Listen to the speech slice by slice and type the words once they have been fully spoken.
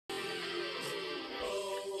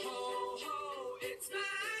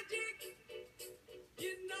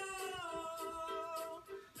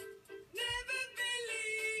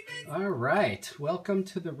All right, welcome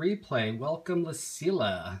to the replay. Welcome,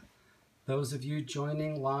 Lucila. Those of you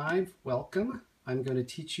joining live, welcome. I'm going to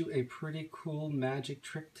teach you a pretty cool magic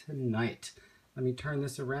trick tonight. Let me turn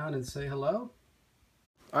this around and say hello.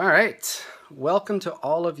 All right, welcome to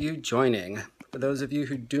all of you joining. For those of you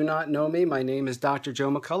who do not know me, my name is Dr. Joe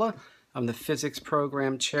McCullough. I'm the physics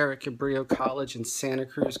program chair at Cabrillo College in Santa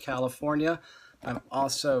Cruz, California. I'm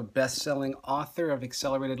also best-selling author of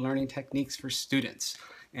Accelerated Learning Techniques for Students.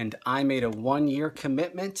 And I made a one-year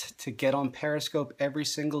commitment to get on Periscope every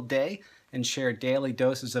single day and share daily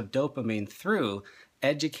doses of dopamine through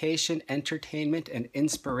education, entertainment, and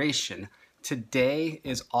inspiration. Today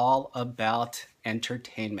is all about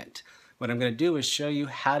entertainment. What I'm going to do is show you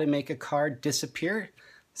how to make a card disappear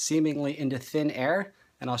seemingly into thin air,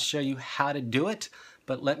 and I'll show you how to do it.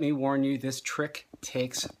 But let me warn you, this trick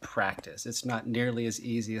takes practice. It's not nearly as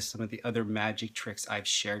easy as some of the other magic tricks I've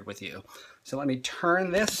shared with you. So let me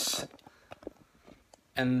turn this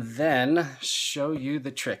and then show you the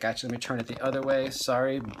trick. Actually, let me turn it the other way.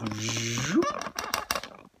 Sorry.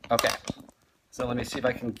 Okay. So let me see if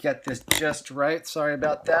I can get this just right. Sorry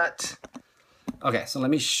about that. Okay, so let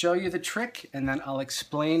me show you the trick and then I'll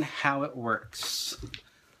explain how it works.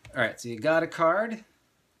 All right, so you got a card.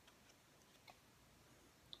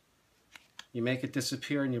 You make it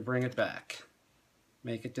disappear and you bring it back.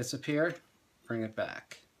 Make it disappear, bring it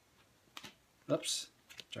back. Oops,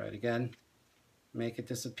 try it again. Make it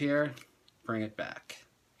disappear, bring it back.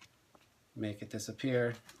 Make it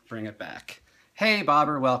disappear, bring it back. Hey,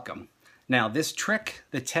 Bobber, welcome. Now, this trick,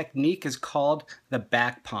 the technique is called the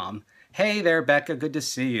back palm. Hey there, Becca, good to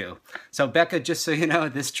see you. So, Becca, just so you know,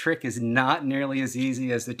 this trick is not nearly as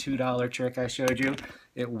easy as the $2 trick I showed you.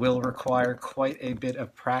 It will require quite a bit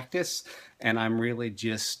of practice, and I'm really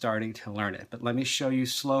just starting to learn it. But let me show you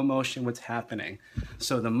slow motion what's happening.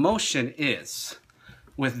 So the motion is,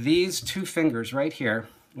 with these two fingers right here,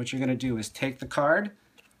 what you're going to do is take the card.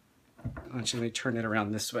 Actually, let me turn it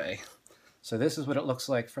around this way. So this is what it looks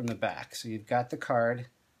like from the back. So you've got the card,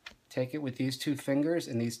 take it with these two fingers,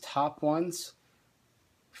 and these top ones,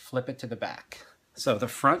 flip it to the back. So the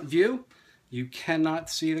front view, you cannot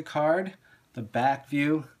see the card. The back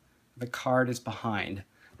view, the card is behind.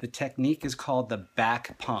 The technique is called the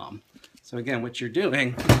back palm. So again, what you're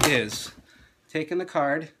doing is taking the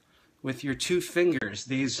card with your two fingers,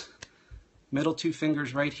 these middle two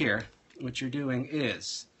fingers right here. What you're doing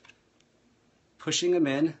is pushing them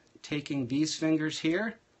in, taking these fingers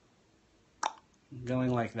here,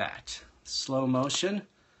 going like that. Slow motion,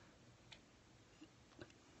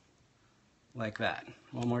 like that.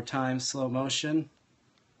 One more time, slow motion,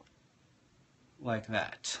 like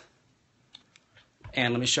that.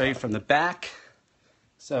 And let me show you from the back.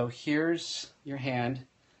 So here's your hand.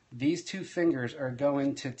 These two fingers are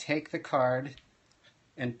going to take the card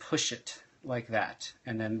and push it like that.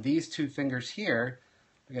 And then these two fingers here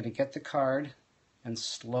are going to get the card and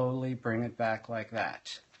slowly bring it back like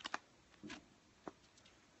that.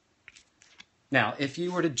 Now, if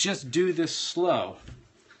you were to just do this slow,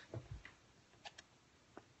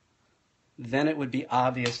 then it would be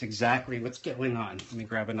obvious exactly what's going on. Let me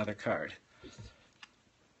grab another card.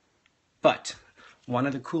 But one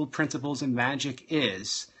of the cool principles in magic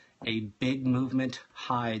is a big movement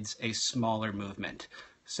hides a smaller movement.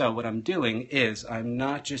 So what I'm doing is I'm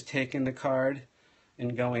not just taking the card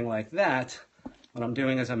and going like that. What I'm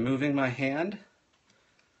doing is I'm moving my hand,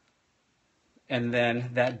 and then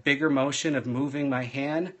that bigger motion of moving my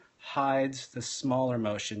hand hides the smaller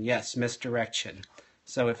motion. Yes, misdirection.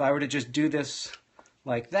 So if I were to just do this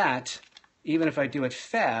like that, even if I do it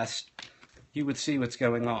fast, you would see what's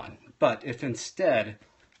going on. But if instead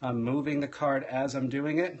I'm moving the card as I'm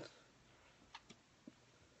doing it,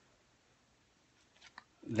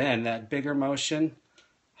 then that bigger motion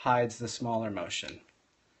hides the smaller motion.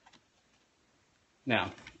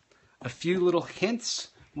 Now, a few little hints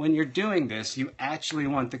when you're doing this. You actually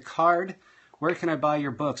want the card. Where can I buy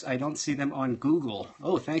your books? I don't see them on Google.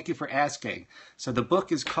 Oh, thank you for asking. So the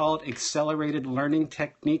book is called Accelerated Learning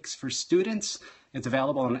Techniques for Students. It's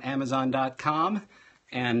available on Amazon.com.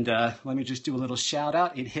 And let me just do a little shout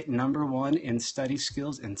out. It hit #1 in study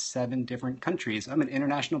skills in 7 different countries. I'm an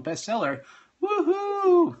international bestseller.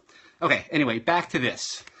 Woohoo! Okay, anyway, back to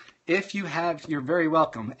this. If you have, you're very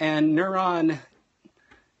welcome. And Neuron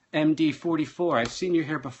MD44, I've seen you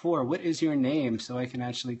here before. What is your name so I can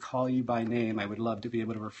actually call you by name? I would love to be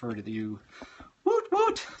able to refer to you. Woot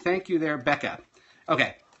woot! Thank you there, Becca.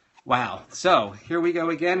 Okay, wow. So here we go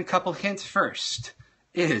again. A couple hints first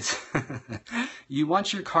is you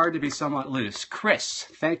want your card to be somewhat loose. Chris,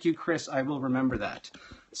 thank you, Chris. I will remember that.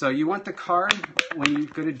 So you want the card, when you're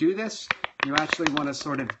going to do this, you actually want to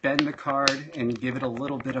sort of bend the card and give it a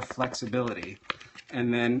little bit of flexibility.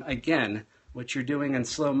 And then again, what you're doing in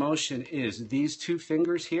slow motion is these two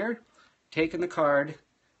fingers here, taking the card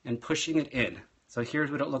and pushing it in. So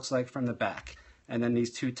here's what it looks like from the back. And then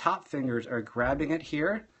these two top fingers are grabbing it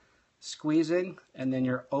here, squeezing, and then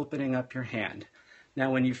you're opening up your hand.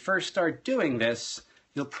 Now when you first start doing this,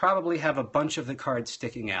 you'll probably have a bunch of the cards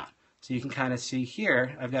sticking out. So you can kind of see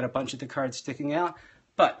here, I've got a bunch of the cards sticking out,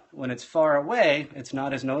 but when it's far away, it's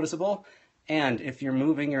not as noticeable. And if you're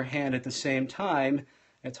moving your hand at the same time,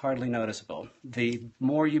 it's hardly noticeable. The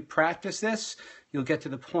more you practice this, you'll get to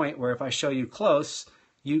the point where if I show you close,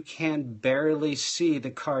 you can barely see the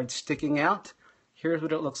card sticking out. Here's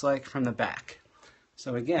what it looks like from the back.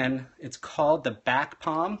 So again, it's called the back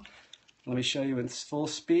palm. Let me show you in full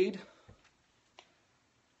speed.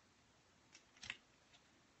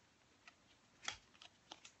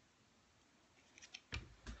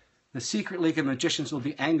 The Secret League of Magicians will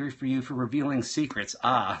be angry for you for revealing secrets.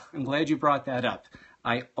 Ah, I'm glad you brought that up.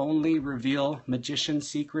 I only reveal magician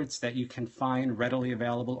secrets that you can find readily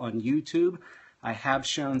available on YouTube. I have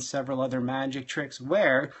shown several other magic tricks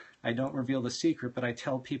where I don't reveal the secret, but I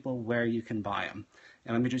tell people where you can buy them.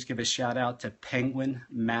 And let me just give a shout out to Penguin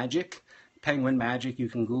Magic. Penguin Magic, you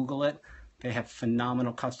can Google it. They have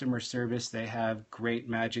phenomenal customer service. They have great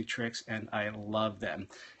magic tricks, and I love them.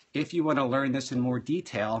 If you want to learn this in more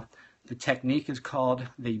detail, the technique is called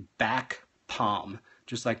the back palm,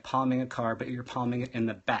 just like palming a card, but you're palming it in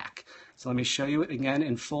the back. So let me show you it again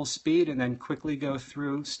in full speed and then quickly go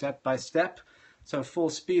through step by step. So full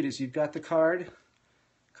speed is you've got the card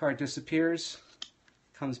disappears,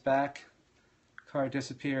 comes back, card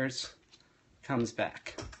disappears, comes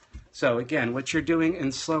back. So again, what you're doing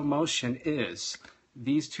in slow motion is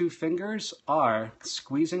these two fingers are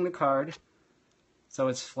squeezing the card, so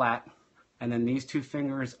it's flat, and then these two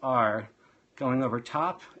fingers are going over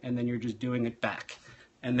top, and then you're just doing it back.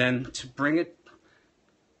 And then to bring it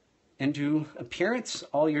into appearance,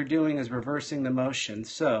 all you're doing is reversing the motion.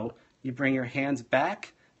 So you bring your hands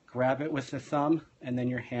back, grab it with the thumb, and then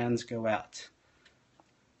your hands go out.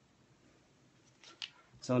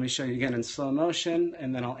 So let me show you again in slow motion,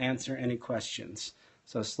 and then I'll answer any questions.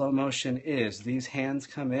 So slow motion is these hands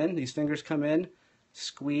come in, these fingers come in,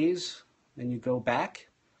 squeeze, then you go back,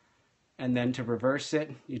 and then to reverse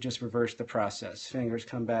it, you just reverse the process. Fingers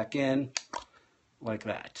come back in, like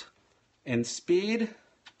that. In speed,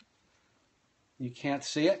 you can't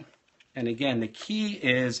see it. And again, the key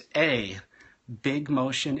is A, big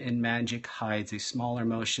motion in magic hides a smaller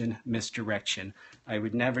motion misdirection. I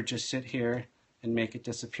would never just sit here and make it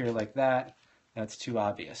disappear like that. That's too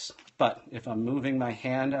obvious. But if I'm moving my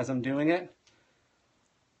hand as I'm doing it,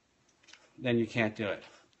 then you can't do it.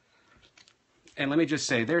 And let me just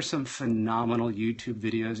say, there's some phenomenal YouTube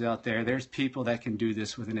videos out there. There's people that can do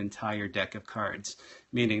this with an entire deck of cards,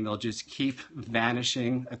 meaning they'll just keep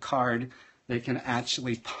vanishing a card. They can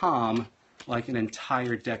actually palm like an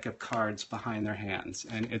entire deck of cards behind their hands.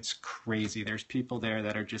 And it's crazy. There's people there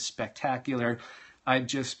that are just spectacular. I've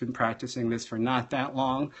just been practicing this for not that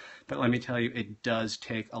long, but let me tell you, it does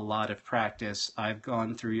take a lot of practice. I've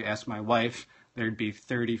gone through, you ask my wife, there'd be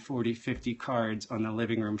 30, 40, 50 cards on the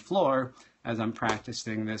living room floor as I'm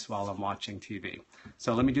practicing this while I'm watching TV.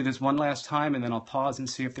 So let me do this one last time, and then I'll pause and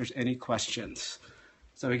see if there's any questions.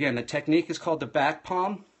 So again, the technique is called the back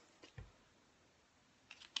palm.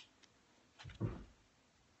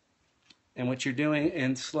 And what you're doing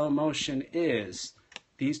in slow motion is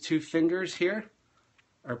these two fingers here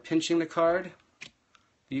are pinching the card.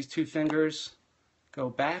 These two fingers go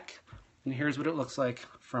back, and here's what it looks like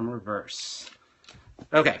from reverse.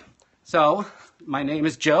 Okay, so my name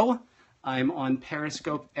is Joe. I'm on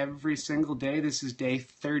Periscope every single day. This is day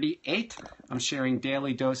 38. I'm sharing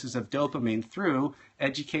daily doses of dopamine through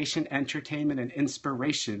education, entertainment, and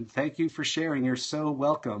inspiration. Thank you for sharing. You're so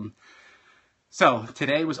welcome. So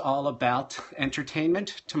today was all about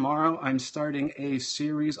entertainment. Tomorrow I'm starting a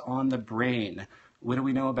series on the brain. What do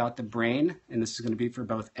we know about the brain? And this is going to be for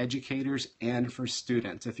both educators and for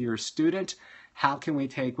students. If you're a student, how can we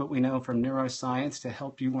take what we know from neuroscience to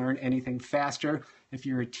help you learn anything faster? If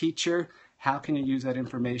you're a teacher, how can you use that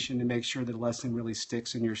information to make sure that the lesson really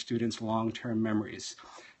sticks in your students' long-term memories?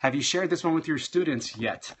 Have you shared this one with your students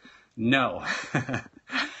yet? No.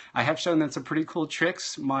 I have shown them some pretty cool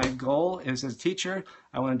tricks. My goal is, as a teacher,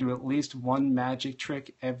 I want to do at least one magic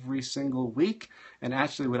trick every single week. And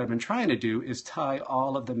actually what I've been trying to do is tie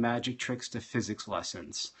all of the magic tricks to physics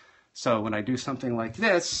lessons. So when I do something like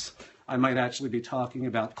this, I might actually be talking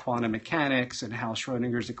about quantum mechanics and how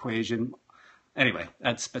Schrodinger's equation Anyway,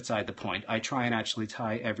 that's beside the point. I try and actually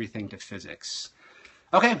tie everything to physics.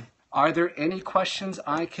 Okay, are there any questions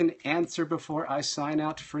I can answer before I sign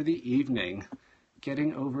out for the evening?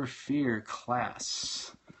 Getting over fear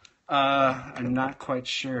class. I'm not quite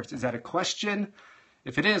sure. Is that a question?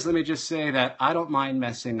 If it is, let me just say that I don't mind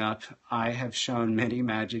messing up. I have shown many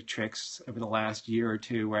magic tricks over the last year or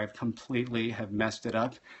two where I've completely have messed it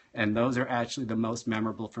up, and those are actually the most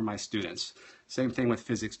memorable for my students. Same thing with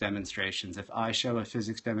physics demonstrations. If I show a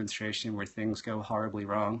physics demonstration where things go horribly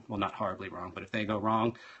wrong, well, not horribly wrong, but if they go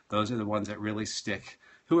wrong, those are the ones that really stick.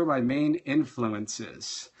 Who are my main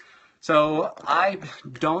influences? So I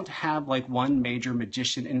don't have like one major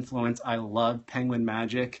magician influence. I love penguin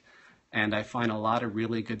magic, and I find a lot of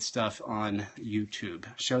really good stuff on YouTube.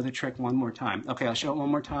 Show the trick one more time. Okay, I'll show it one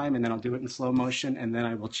more time, and then I'll do it in slow motion, and then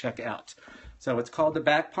I will check out. So it's called the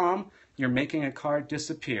back palm. You're making a card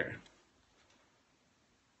disappear.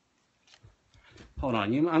 Hold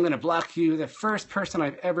on, I'm going to block you, the first person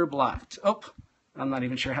I've ever blocked. Oh, I'm not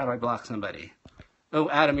even sure how do I block somebody. Oh,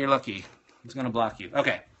 Adam, you're lucky. It's going to block you.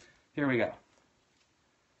 Okay, here we go.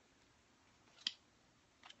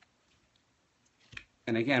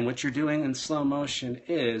 And again, what you're doing in slow motion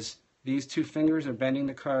is these two fingers are bending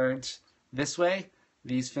the cards this way.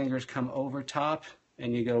 These fingers come over top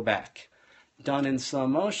and you go back. Done in slow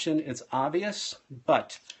motion, it's obvious,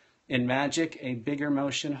 but in magic, a bigger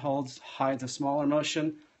motion hides a smaller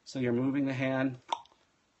motion. So you're moving the hand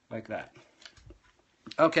like that.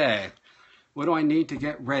 Okay, what do I need to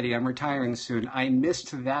get ready? I'm retiring soon. I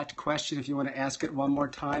missed that question. If you want to ask it one more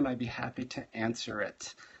time, I'd be happy to answer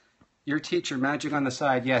it. Your teacher, magic on the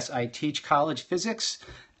side. Yes, I teach college physics,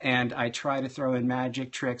 and I try to throw in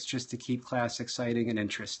magic tricks just to keep class exciting and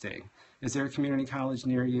interesting. Is there a community college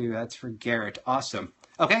near you? That's for Garrett. Awesome.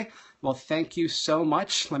 Okay, well, thank you so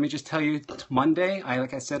much. Let me just tell you, Monday,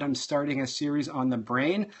 like I said, I'm starting a series on the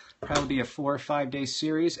brain, probably a 4 or 5 day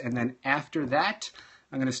series, and then after that,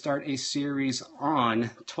 I'm going to start a series on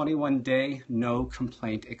 21-day no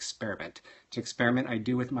complaint experiment. It's an experiment I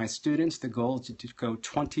do with my students. The goal is to go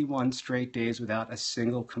 21 straight days without a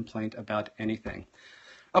single complaint about anything.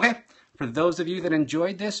 Okay, for those of you that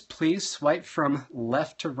enjoyed this, please swipe from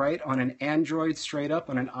left to right on an Android, straight up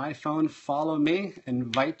on an iPhone. Follow me,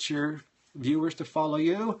 invite your viewers to follow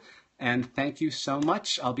you. And thank you so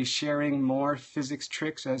much. I'll be sharing more physics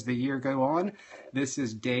tricks as the year go on. This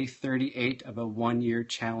is day 38 of a 1-year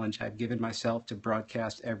challenge I've given myself to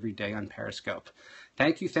broadcast every day on Periscope.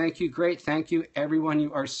 Thank you, great. Thank you, everyone.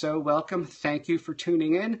 You are so welcome. Thank you for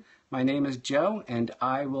tuning in. My name is Joe, and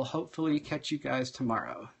I will hopefully catch you guys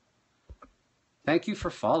tomorrow. Thank you for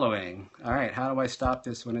following. All right, how do I stop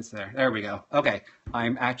this when it's there? There we go. Okay,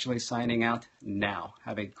 I'm actually signing out now.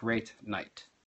 Have a great night.